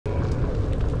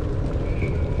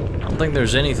think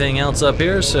there's anything else up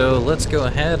here, so let's go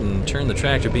ahead and turn the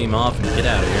tractor beam off and get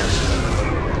out of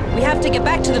here. We have to get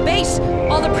back to the base.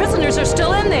 All the prisoners are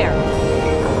still in there.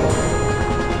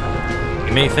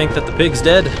 You may think that the pig's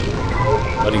dead,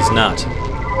 but he's not.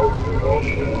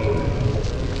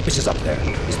 This is up there.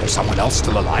 Is there someone else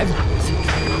still alive?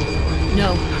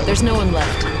 No, there's no one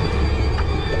left.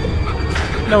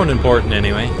 No one important,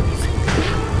 anyway.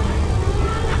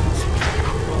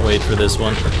 Wait for this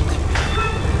one.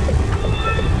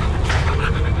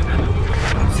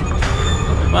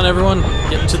 Come on, everyone.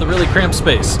 Get into the really cramped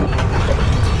space. Time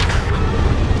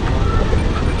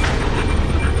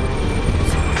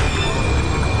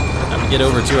to get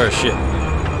over to our ship.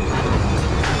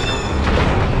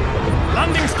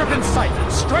 Landing strip in sight.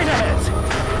 Straight ahead.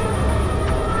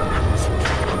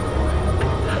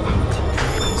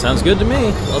 Sounds good to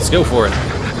me. Let's go for it.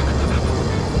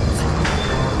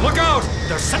 Look out!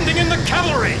 They're sending in the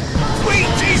cavalry! Sweet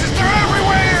Jesus, they're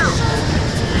everywhere!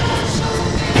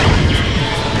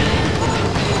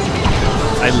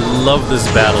 I love this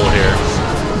battle here.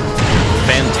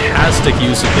 Fantastic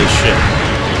use of this ship.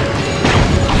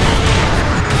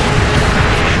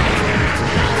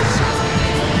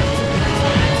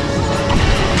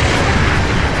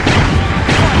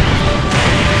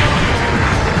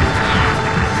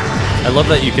 I love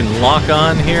that you can lock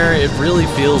on here. It really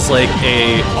feels like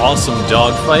a awesome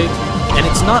dogfight, and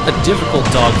it's not a difficult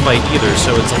dogfight either,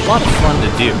 so it's a lot of fun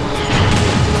to do.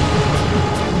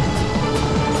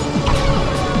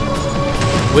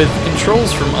 With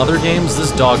controls from other games,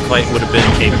 this dogfight would have been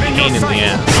a pain in the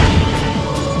ass.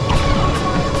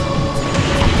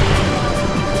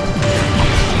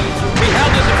 We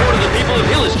have the support of the people of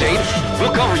Hill Estate.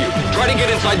 We'll cover you. Try to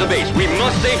get inside the base. We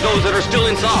must save those that are still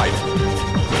inside.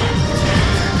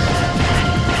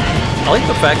 I like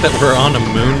the fact that we're on a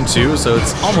moon too, so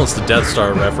it's almost a Death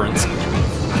Star reference.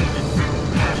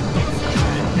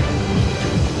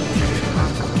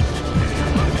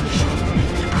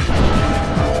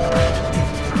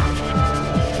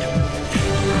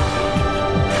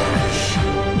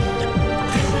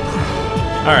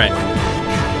 Alright,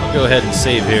 I'll go ahead and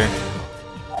save here.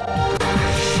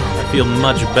 I feel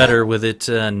much better with it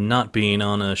not being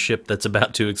on a ship that's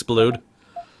about to explode.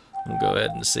 I'll go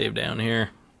ahead and save down here.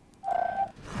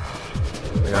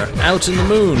 We are out in the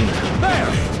moon. There!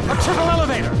 A triple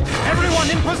elevator! Everyone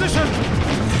in position!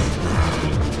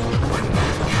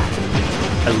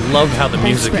 I love how the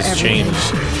music has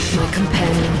changed. My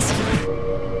companions.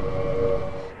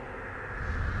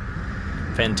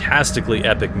 Fantastically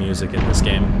epic music in this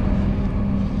game.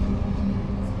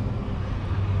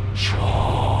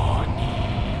 Johnny,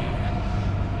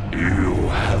 you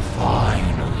have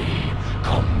finally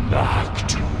come back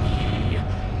to me.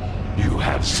 You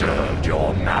have served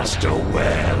your master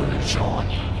well,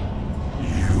 Johnny.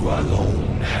 You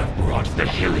alone have brought the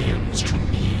Hillians to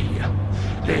me.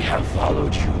 They have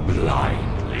followed you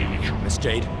blindly. Miss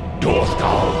Jade?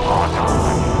 Dorthgal Parkan.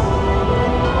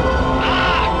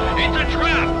 Ah! It's a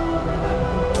trap!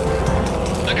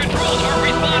 The controls aren't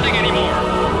responding anymore.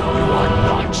 You are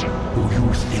not who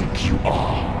you think you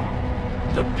are.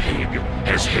 The pig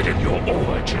has hidden your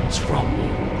origins from you.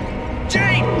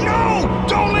 Jade, no!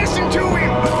 Don't listen to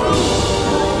him!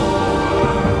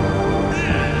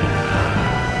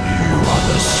 You are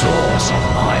the source of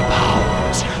my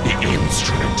powers, the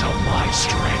instrument of my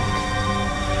strength.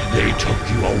 They took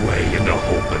you away in the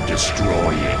hope of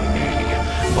destroying me,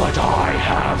 but I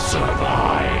have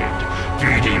survived,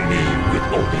 feeding me with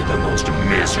only the most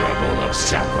miserable of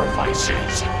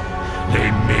sacrifices. They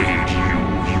made you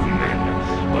human,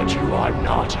 but you are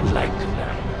not like them.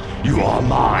 You are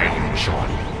mine,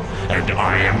 Johnny, and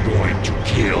I am going to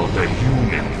kill the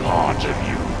human part of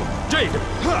you. Jade!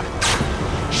 Huh.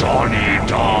 Johnny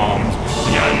Dom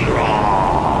Yandra!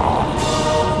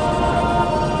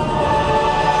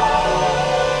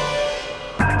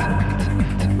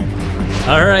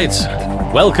 Alright,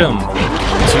 welcome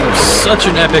to such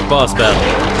an epic boss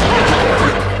battle.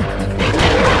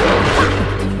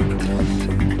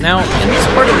 Now, in this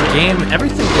part of the game,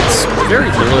 everything gets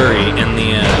very blurry in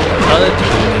the HUD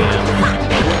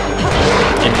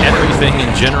and everything in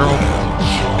general.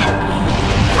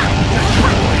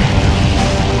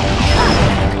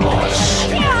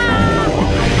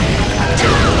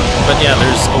 But yeah,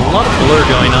 there's a lot of blur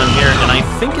going on here, and I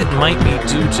think it might be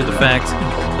due to the fact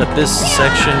that this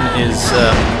section is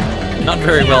not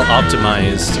very well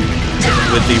optimized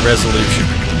with the resolution.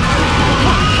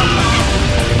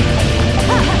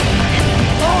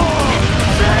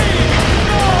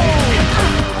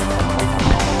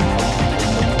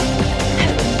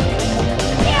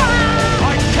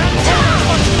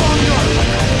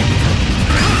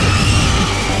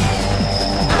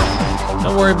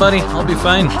 worry, buddy. I'll be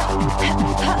fine.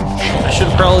 I should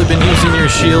have probably been using your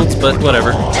shields, but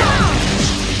whatever.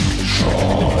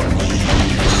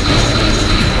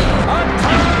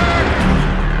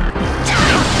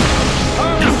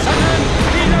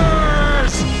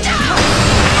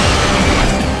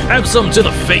 Have some to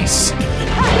the face.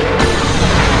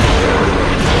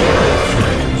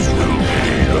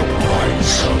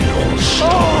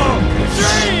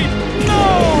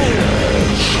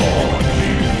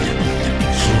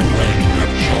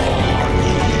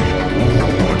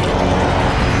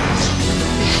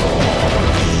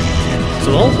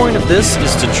 So the whole point of this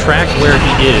is to track where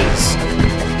he is.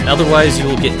 Otherwise, you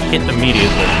will get hit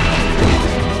immediately.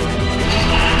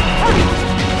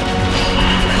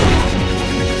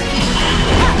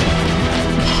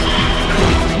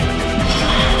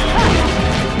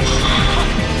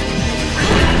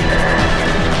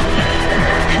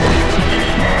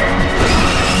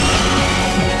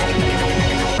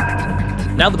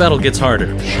 Now the battle gets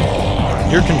harder.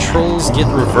 Your controls get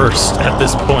reversed at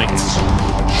this point.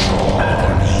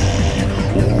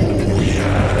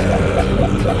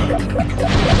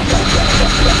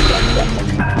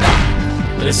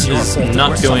 This is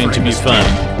not going to be fun.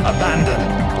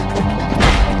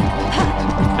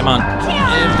 Come on,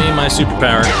 give me my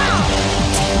superpower.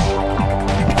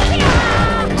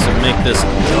 So make this a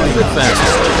little bit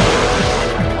faster.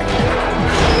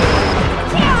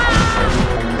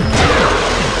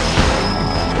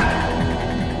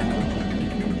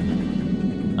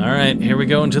 Alright, here we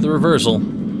go into the reversal.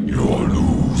 You're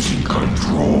losing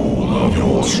control of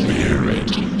your spirit,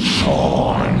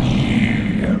 Shawnee.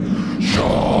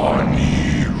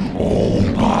 Shawnee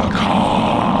Obakan.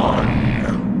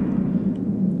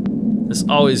 This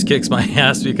always kicks my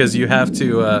ass because you have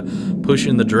to push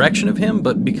in the direction of him,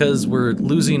 but because we're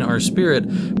losing our spirit,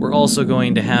 we're also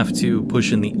going to have to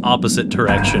push in the opposite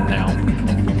direction now.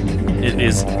 It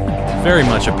is very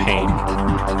much a pain.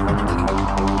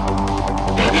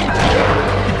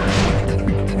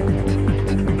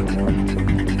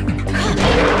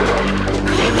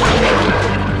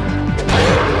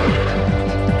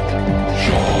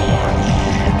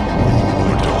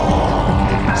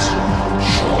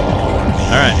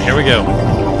 Alright, here we go.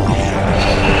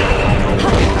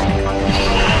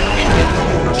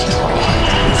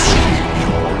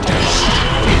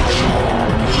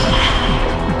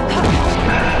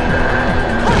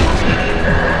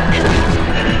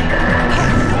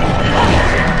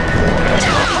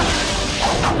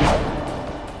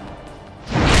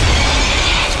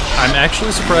 I'm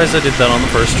actually surprised I did that on the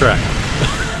first track.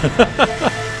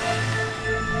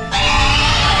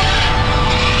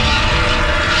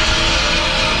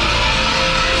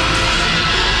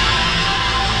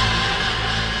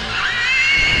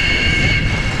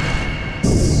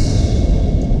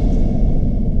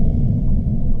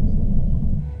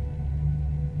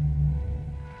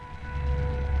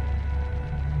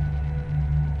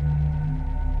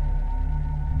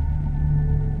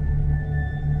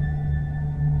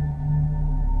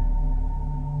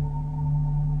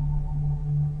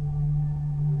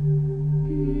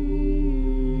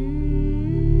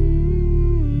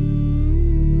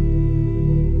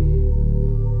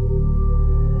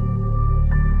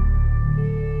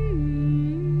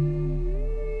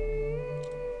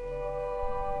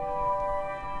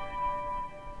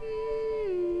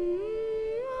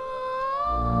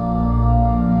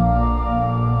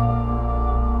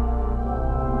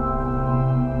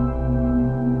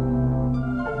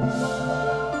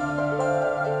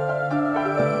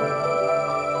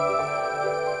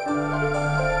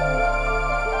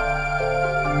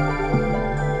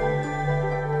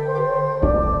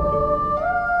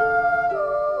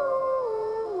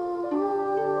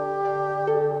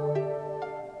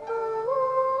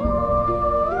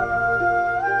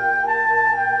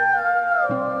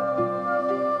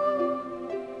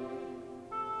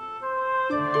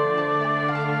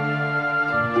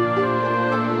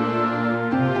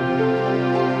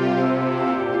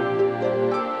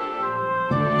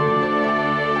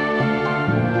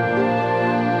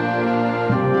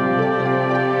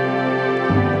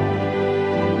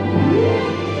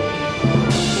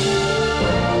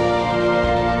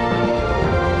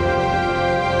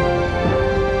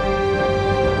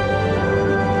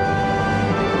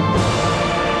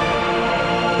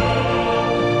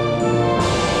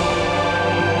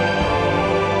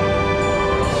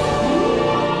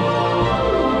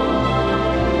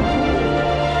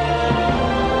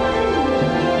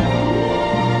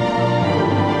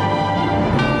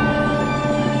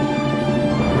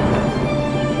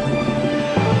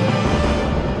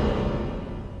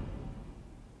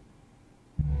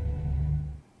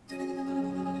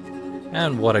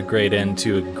 And what a great end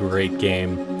to a great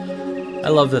game. I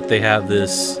love that they have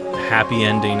this happy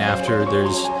ending after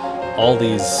there's all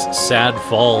these sad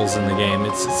falls in the game.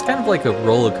 It's kind of like a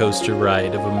roller coaster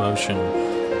ride of emotion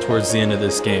towards the end of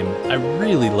this game. I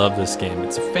really love this game.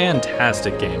 It's a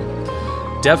fantastic game.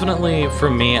 Definitely,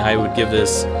 from me, I would give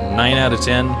this 9 out of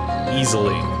 10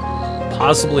 easily.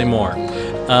 Possibly more.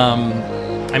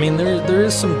 I mean, there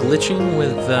is some glitching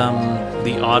with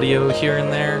the audio here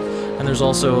and there, and there's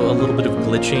also a little bit of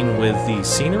glitching with the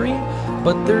scenery,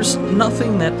 but there's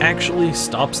nothing that actually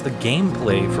stops the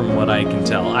gameplay from what I can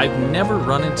tell. I've never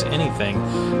run into anything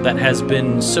that has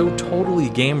been so totally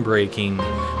game-breaking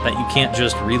that you can't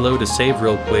just reload a save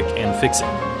real quick and fix it.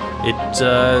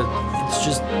 It's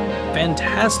just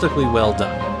fantastically well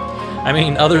done. I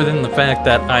mean, other than the fact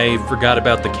that I forgot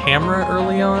about the camera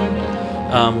early on,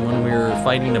 when we were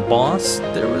fighting a boss,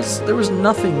 there was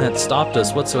nothing that stopped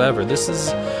us whatsoever. This is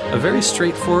a very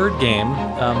straightforward game.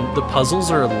 The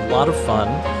puzzles are a lot of fun.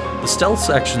 The stealth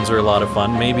sections are a lot of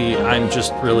fun. Maybe I'm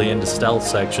just really into stealth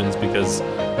sections because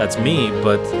that's me,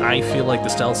 but I feel like the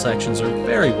stealth sections are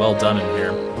very well done in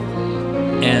here.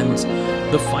 And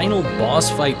the final boss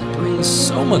fight brings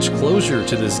so much closure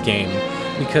to this game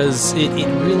because it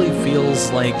really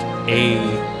feels like a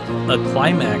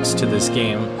climax to this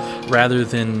game rather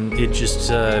than it just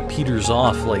peters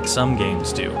off like some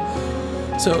games do.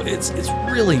 So it's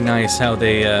really nice how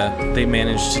they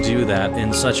managed to do that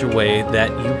in such a way that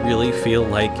you really feel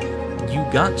like you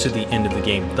got to the end of the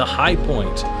game, the high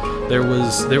point. There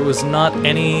was not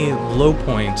any low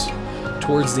point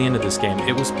towards the end of this game.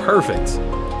 It was perfect.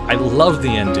 I love the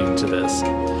ending to this.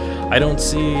 I don't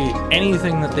see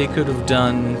anything that they could have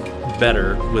done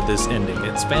better with this ending.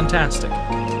 It's fantastic.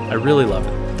 I really love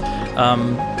it.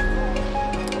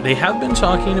 They have been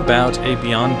talking about a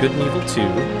Beyond Good and Evil 2,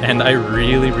 and I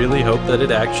really, really hope that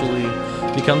it actually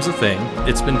becomes a thing.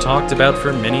 It's been talked about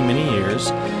for many, many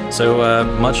years, so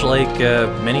much like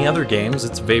many other games,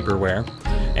 it's vaporware,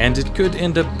 and it could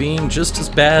end up being just as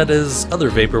bad as other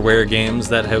vaporware games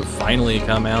that have finally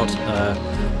come out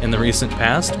in the recent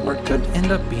past, or it could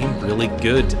end up being really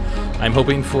good. I'm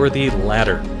hoping for the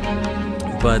latter.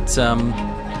 But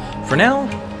for now,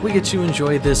 we get to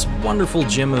enjoy this wonderful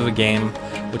gem of a game,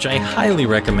 which I highly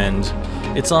recommend.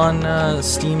 It's on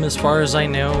Steam as far as I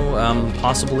know,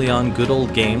 possibly on Good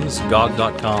Old Games,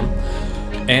 GOG.com,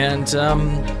 and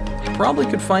probably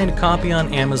could find a copy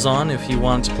on Amazon if you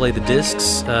want to play the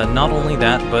discs. Not only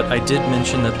that, but I did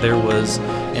mention that there was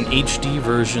an HD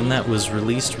version that was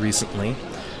released recently.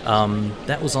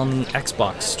 That was on the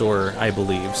Xbox store, I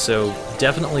believe, so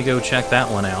definitely go check that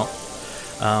one out.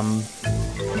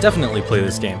 Definitely play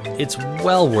this game. It's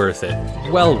well worth it.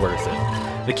 Well worth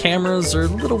it. The cameras are a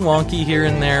little wonky here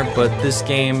and there, but this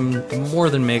game more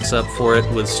than makes up for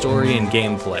it with story and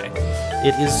gameplay.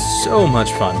 It is so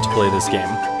much fun to play this game.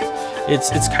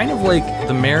 It's kind of like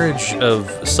the marriage of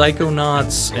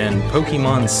Psychonauts and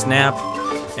Pokemon Snap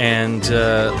and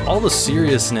all the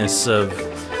seriousness of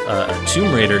a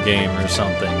Tomb Raider game or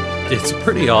something. It's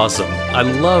pretty awesome. I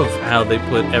love how they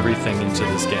put everything into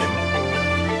this game.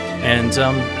 And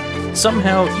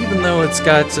somehow, even though it's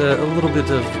got a little bit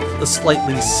of a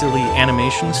slightly silly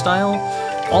animation style,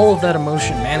 all of that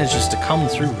emotion manages to come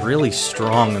through really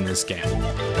strong in this game.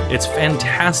 It's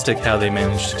fantastic how they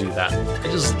managed to do that.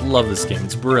 I just love this game.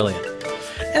 It's brilliant.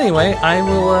 Anyway, I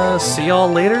will see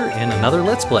y'all later in another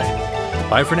Let's Play.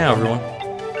 Bye for now, everyone.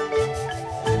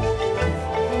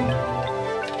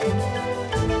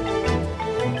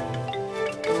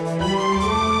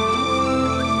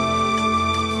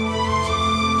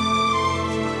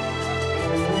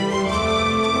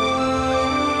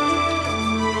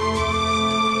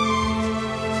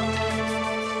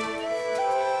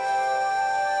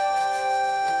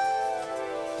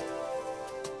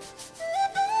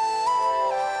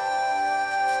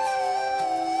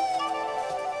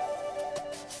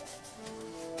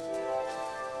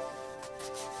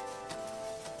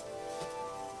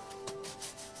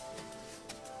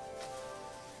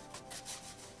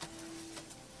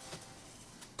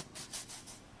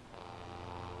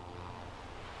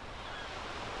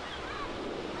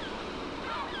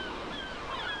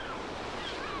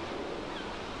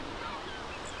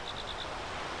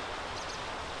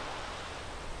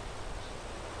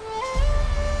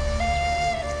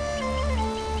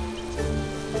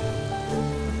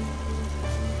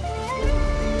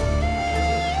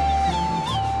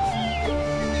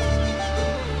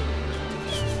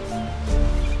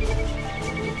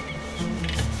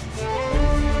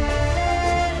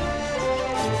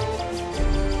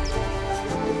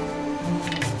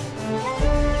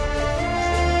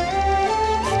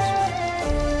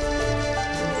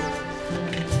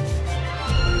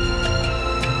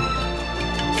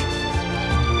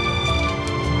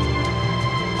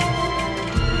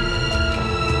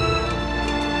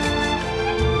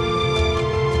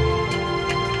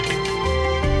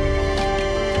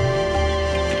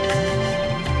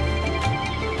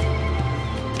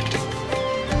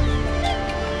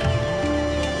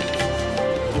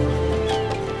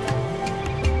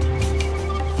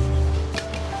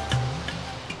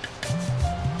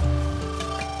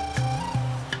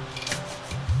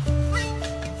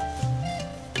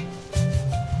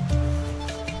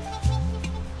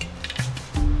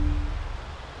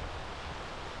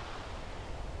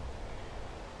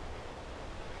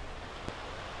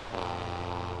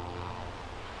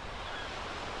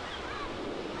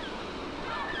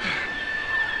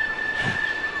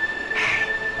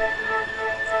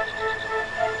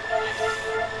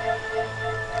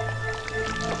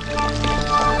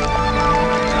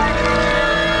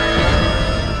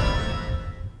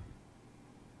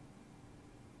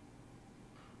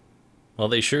 Well,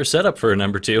 they sure set up for a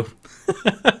number 2.